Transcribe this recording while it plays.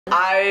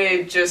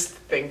I just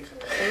think.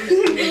 But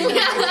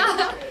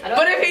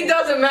if he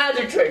does a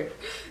magic trick.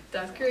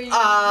 That's crazy.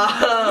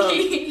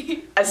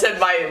 I said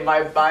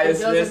my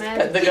bias missed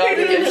Pentagon.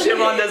 If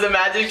Shinwon does a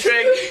magic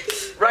trick,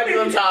 right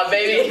to the top,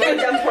 baby. Right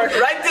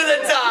to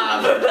the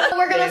top.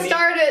 We're gonna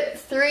start at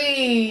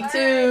 3,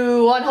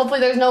 2, 1.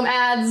 Hopefully there's no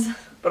ads.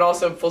 But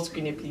also full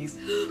screen it, please.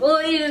 Well,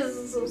 it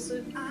is so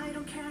soon. I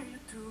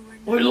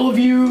love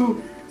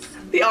you.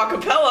 The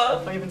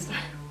acapella. I even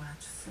started.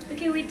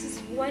 Okay, wait.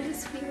 Why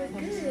does he look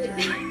good? Why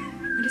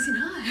does he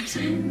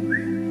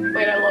not?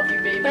 Wait, I love you,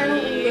 baby. I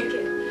don't look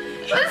it.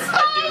 I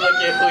do look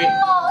at Queen.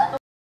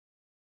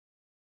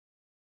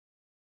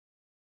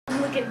 I'm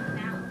looking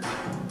now.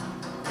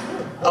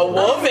 A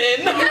woman.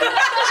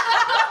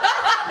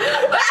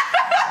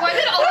 Why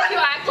did all of you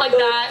act like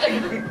that?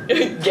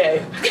 Gay.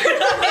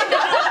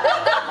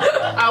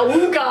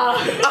 Auga.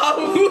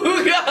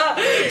 Auga.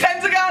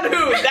 Pentagon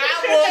who? That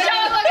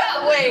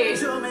woman.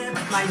 Wait.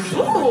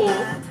 Ooh.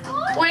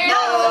 Wait. No.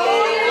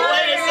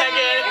 Wait a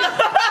second.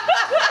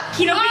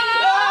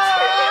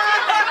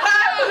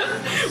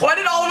 Why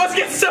did all of us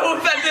get so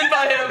offended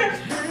by him?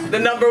 The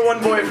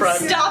 #1 boyfriend.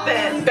 Stop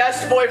it.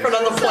 Best boyfriend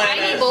on the planet.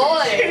 Tiny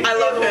boy. I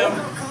love him.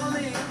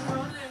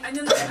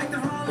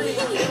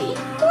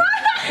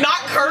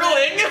 Not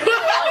curling.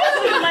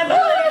 My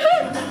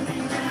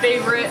boy.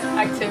 Favorite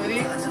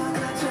activity?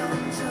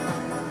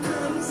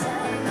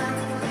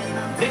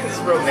 It's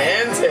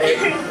romantic.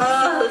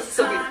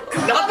 So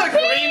beautiful. Not the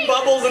green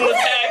bubbles in the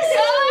text.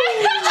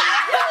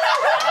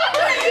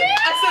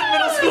 I said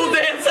middle school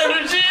dance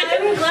energy.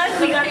 I'm glad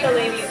we got the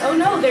lady. Oh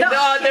no, they're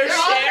They're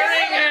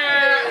sharing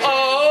her.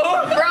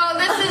 Oh. Bro,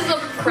 this is a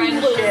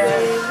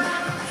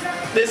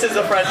friendship. This is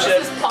a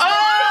friendship. Oh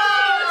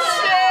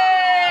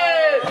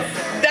shit!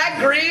 That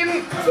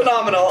green,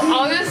 phenomenal.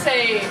 I'm gonna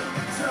say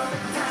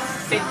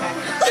St.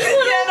 Patrick's.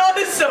 Yeah, no,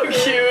 this is so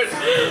cute.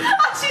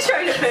 She's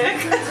trying to pick.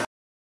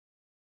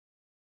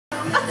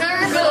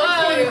 They're so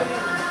cute.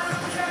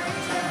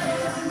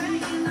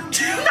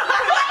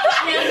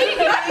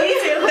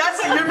 That's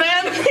your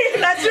man.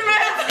 That's your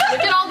man.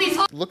 Look at all these.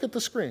 Look at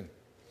the screen.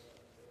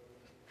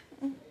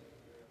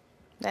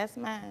 That's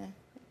mine.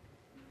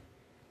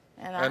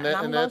 And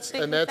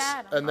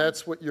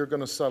that's what you're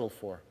going to settle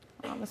for.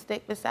 I'm going to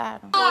stick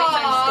beside him.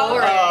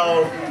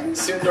 Oh,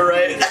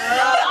 Sundere.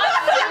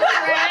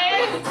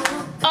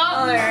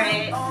 all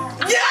right.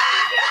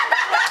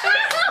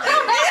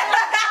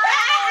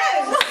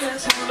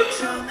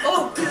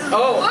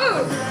 Oh,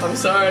 I'm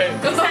sorry.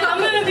 I'm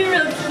gonna be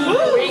real cute.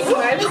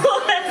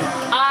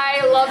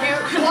 I love you.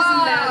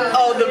 Wow.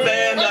 Oh, the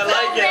band. I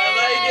like it. I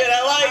like it.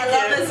 I like I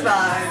love it. this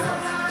vibe.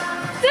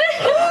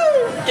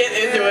 Get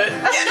into it.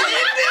 Get into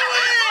it.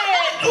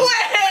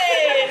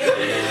 Wait.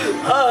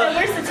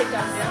 Where's the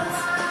TikTok dance?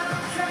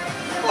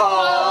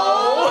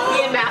 Oh. Me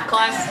in math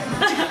class.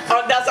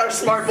 Oh, that's our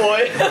smart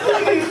boy.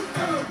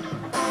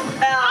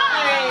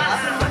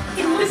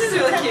 This is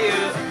really cute.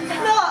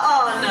 No,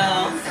 oh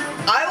no.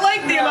 I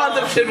like the amount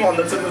of Shinwon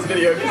that's in this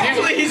video, because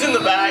usually he's in the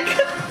back.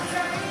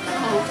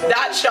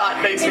 That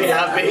shot makes me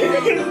happy.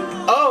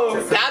 Oh,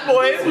 bad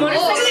boy. Utah!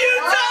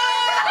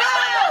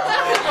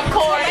 Of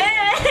course.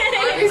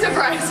 I'd be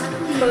surprised.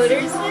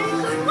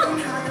 Motorcycle?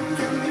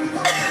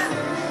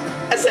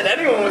 I said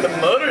anyone with a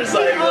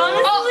motorcycle.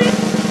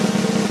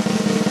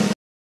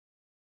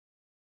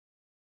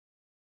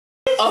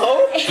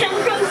 Oh,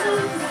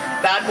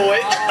 bad boy.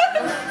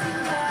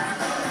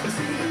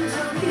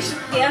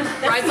 Yeah.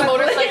 Rides a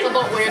motorcycle,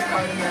 but wears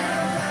cardigan.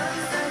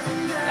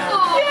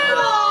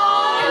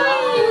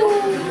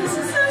 This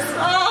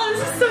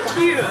is so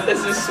cute.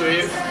 This is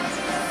sweet.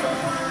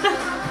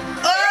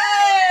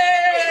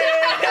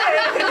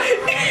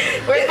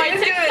 Where's my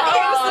TikTok?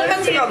 Oh, it's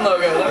the Pentagon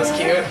logo. That was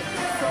cute.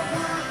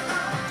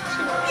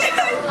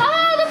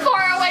 Oh, the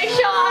faraway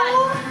shot.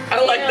 I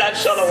like that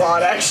shot a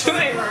lot,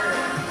 actually.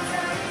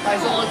 Why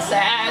does it look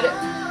sad?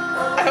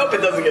 I hope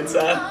it doesn't get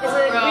sad. We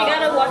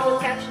gotta watch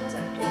with captions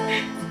after.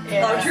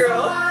 Yeah. Oh,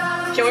 true.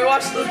 Can we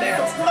watch the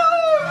dance? I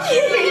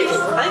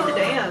like the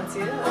dance,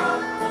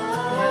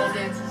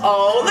 yeah.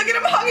 Oh, look at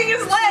him hugging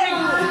his leg.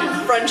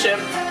 Friendship.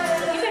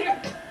 You better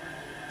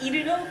eat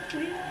it up,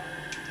 please.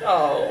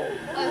 Oh.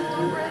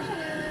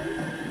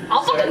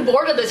 I'm fucking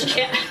bored of this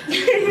chat.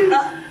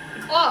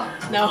 Oh,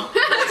 no.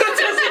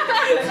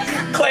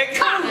 Click.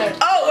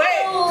 Oh,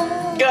 wait.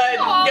 Good,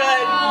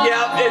 good.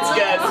 Yep, it's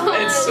good.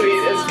 It's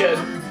sweet. It's good.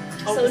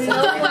 So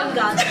no one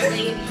got the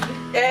lady.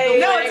 Hey,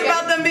 no, it's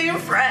about them being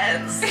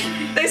friends.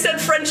 They said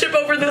friendship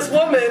over this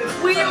woman.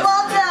 We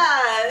love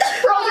that.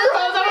 Brother,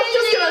 I was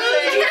just gonna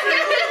say.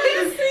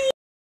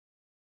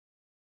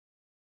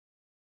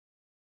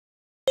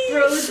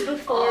 Rose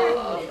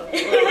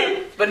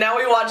before. But now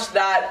we watch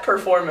that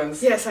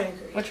performance. Yes, I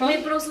agree. Which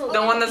one?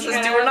 The one that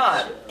says do or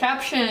not.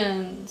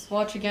 Captions.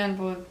 Watch again,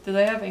 but do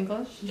they have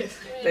English? Yes.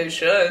 They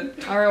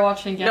should. Alright,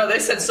 watching again. No, they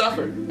said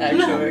suffer, actually. Hey, I don't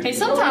know what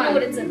sometimes.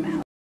 it's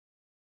about.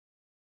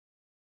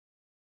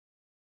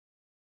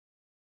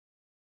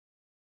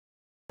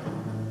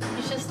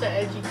 He's just the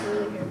edgy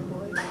curly haired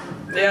boy.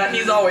 Yeah,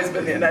 he's all always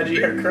been an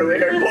edgy hair, curly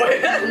haired boy.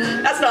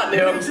 That's not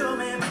new.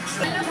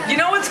 You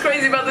know what's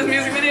crazy about this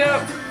music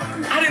video?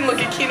 I didn't look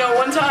at Kino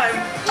one time.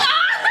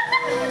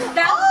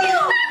 That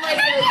feels like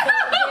a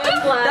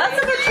damn lie. That's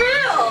like a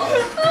trail.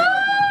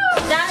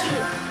 That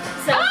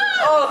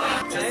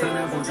sounds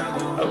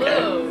Okay.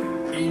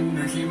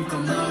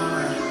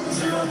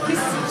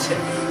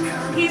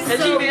 He's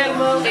so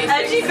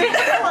Edgy fan.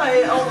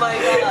 Oh my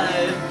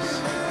god.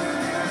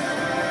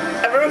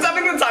 Everyone's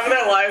having the time of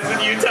their lives in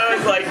Utah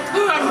is like,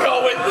 I'm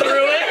going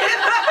through it.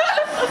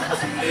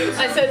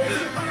 I said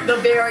the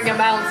varying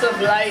amounts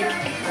of like.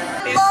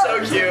 He's so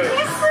cute.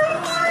 He's so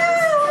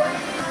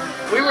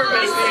cute. We were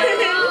missing it.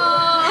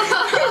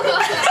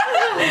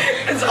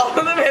 It's all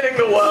of them hitting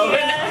the wall.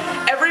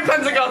 And every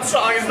Pentagon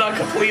song is not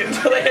complete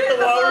until they hit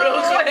the wall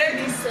real quick.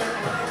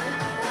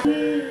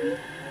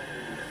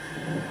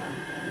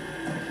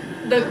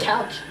 The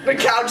couch. The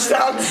couch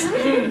sounds.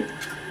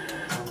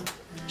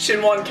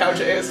 Shinwon couch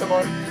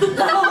ASMR.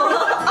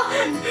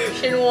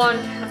 Shinwon.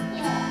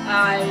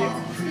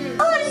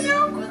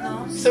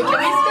 So can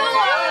we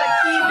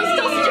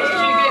still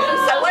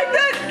I like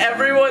that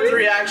everyone's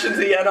reaction to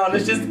Yenon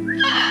is just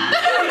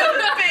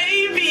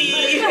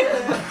baby.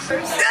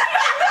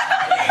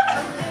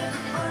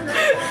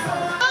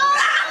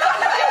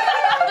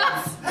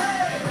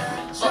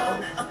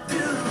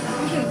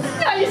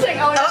 Now you're saying,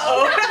 oh no.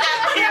 Uh-oh.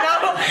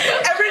 Kino.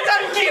 Every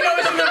time Kino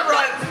is in the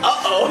front.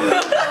 Uh-oh.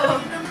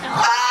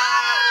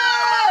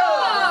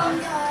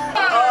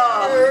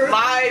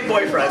 My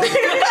boyfriend.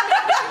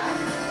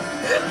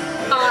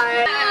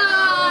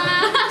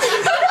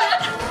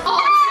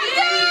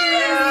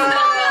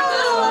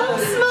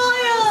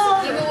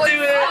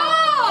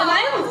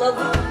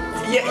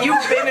 Yeah,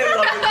 you've been in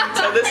love with me,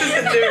 so this is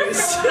the news.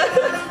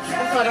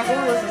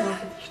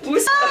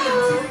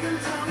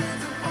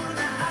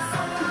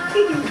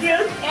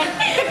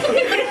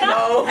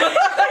 No.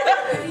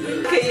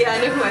 Okay, yeah, I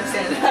know who I'm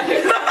standing at.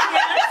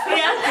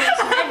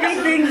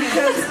 everything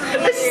becomes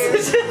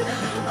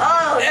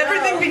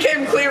Everything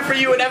became clear for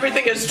you and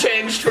everything has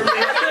changed for me.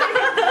 What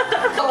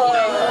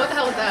the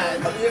hell is that?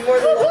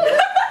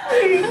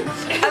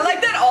 I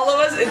like that all of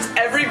us, it's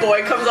every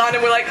boy comes on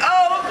and we're like,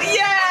 oh,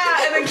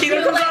 yeah! And then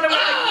Kino comes on and we're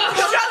like,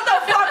 shut the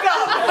fuck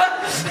up!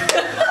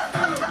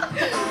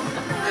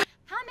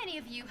 How many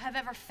of you have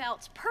ever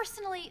felt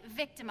personally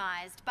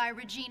victimized by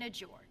Regina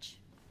George?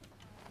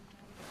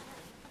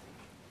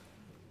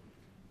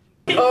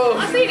 Oh.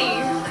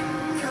 Sweetie.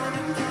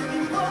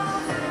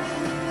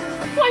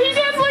 Why he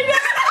dance like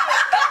that?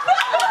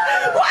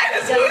 Why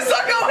does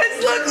Musak always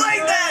look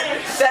like that?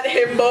 That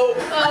himbo.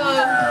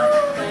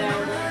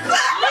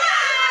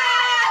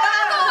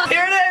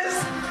 Here it is.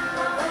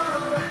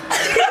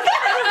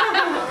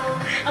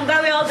 I'm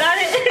glad we all got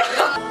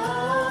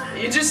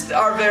it. You just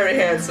are very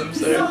handsome,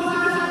 sir.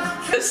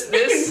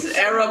 This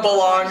era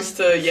belongs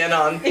to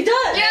Yenon. It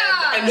does.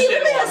 Yeah. And He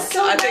literally has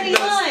Shinwon. so many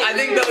lines. I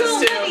think those so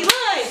two. many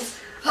lines.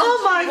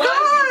 Oh my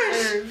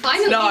gosh.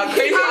 Finally. No,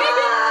 crazy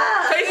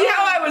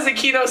how I was a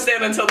Kino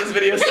stan until this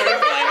video started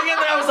playing, and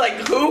then I was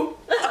like, who?